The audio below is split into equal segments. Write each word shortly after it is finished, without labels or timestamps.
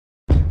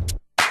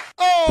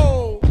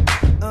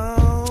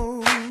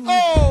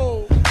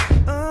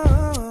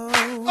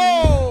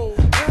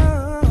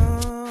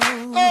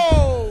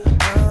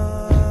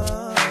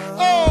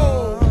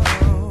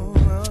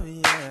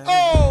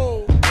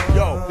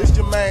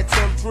had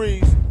 10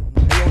 trees.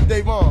 Hey, yo,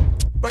 Davon,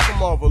 break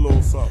them off a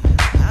little something.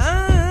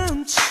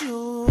 I'm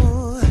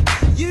sure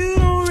you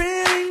don't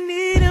really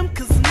need him,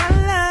 cause my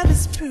love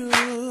is pure.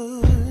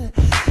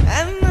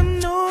 And I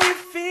know you're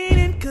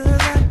feeling, cause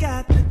I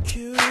got the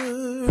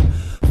cure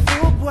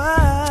for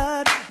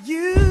what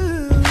you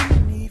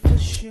need for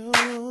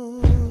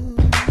sure.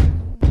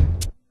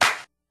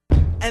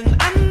 And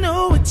I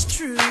know it's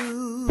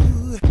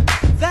true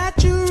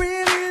that you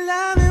really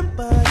love him,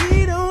 but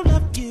he don't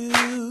love you.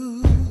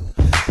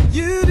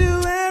 You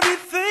do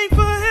everything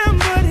for him,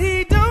 but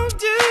he don't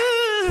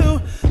do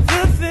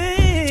the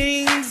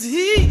things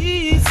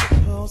he's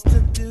supposed to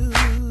do.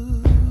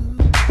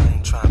 I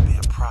ain't trying to be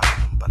a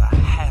problem, but I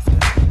have to.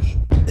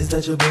 Is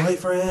that your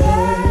boyfriend?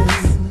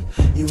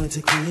 You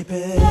into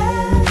creeping?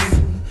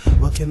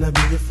 Well, can I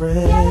be your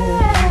friend?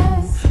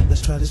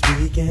 Let's try this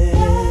weekend.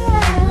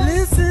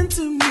 Listen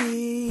to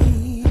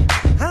me,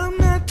 I'm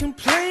not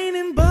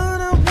complaining,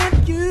 but I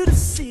want you to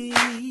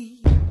see.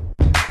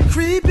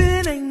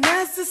 Creeping ain't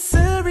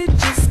necessary,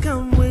 just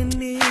come with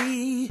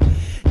me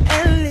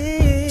and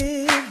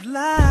live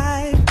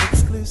life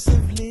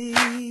exclusively.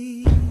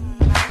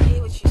 I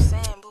hear what you're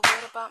saying, but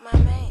what about my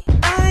man?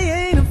 I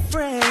ain't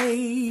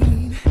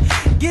afraid.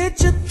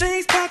 Get your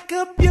things, pack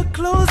up your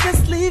clothes,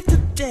 let's leave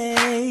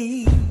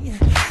today.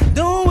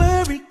 Don't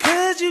worry,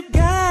 cause you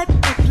got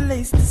a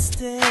place to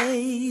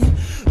stay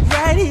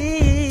right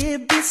here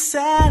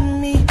beside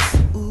me.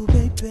 Ooh,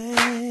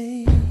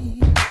 baby.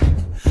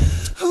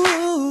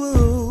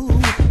 Ooh.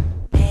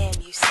 Damn,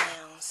 you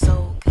sound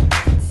so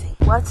convincing.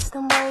 What's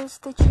the words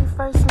that you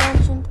first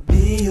mentioned?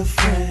 Be a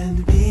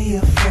friend, be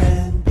a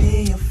friend,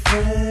 be a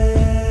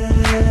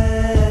friend.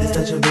 Is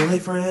that your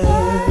boyfriend?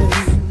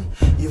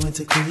 You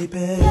into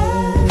creeping?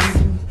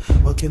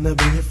 Well, can I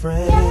be your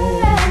friend?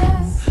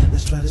 Yes.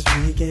 Let's try this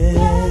weekend.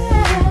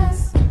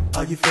 Yes.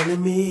 Are you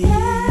feeling me?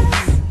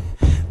 Yes.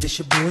 This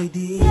your boy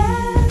D.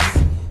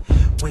 Yes.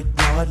 With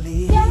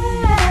broadly.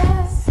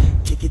 Yes.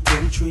 Kick it to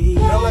them trees.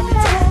 Now let me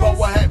tell you about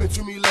what happened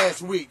to me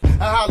last week.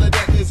 I hollered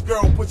at this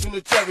girl pushing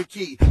the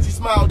Cherokee. She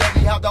smiled at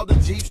me, hopped out the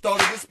Jeep,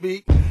 started to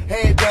speak.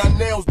 Hair done,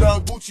 nails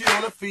done, Gucci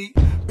on her feet.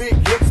 Big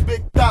hips,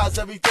 big thighs,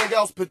 everything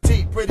else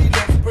petite. Pretty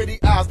lips, pretty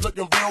eyes,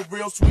 looking real,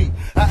 real sweet.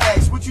 I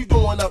asked, what you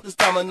doing up this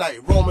time of night,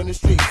 roaming the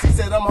streets? She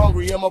said, I'm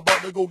hungry, I'm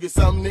about to go get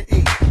something to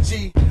eat.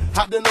 She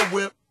hopped in the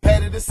whip,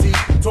 patted the seat,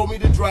 told me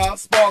to drive,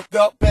 sparked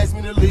up, passed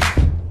me the lead.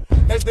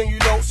 Next thing you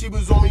know, she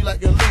was on me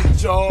like a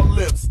leech. All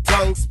lips,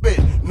 tongue spit,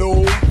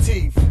 no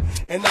teeth.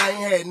 And I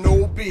ain't had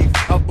no beef.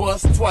 I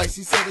bust twice,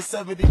 she said it's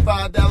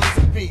 $75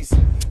 a piece.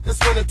 That's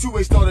when the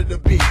two-way started to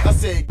beat. I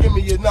said, give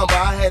me your number,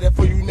 I had it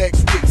for you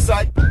next week.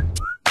 Psych.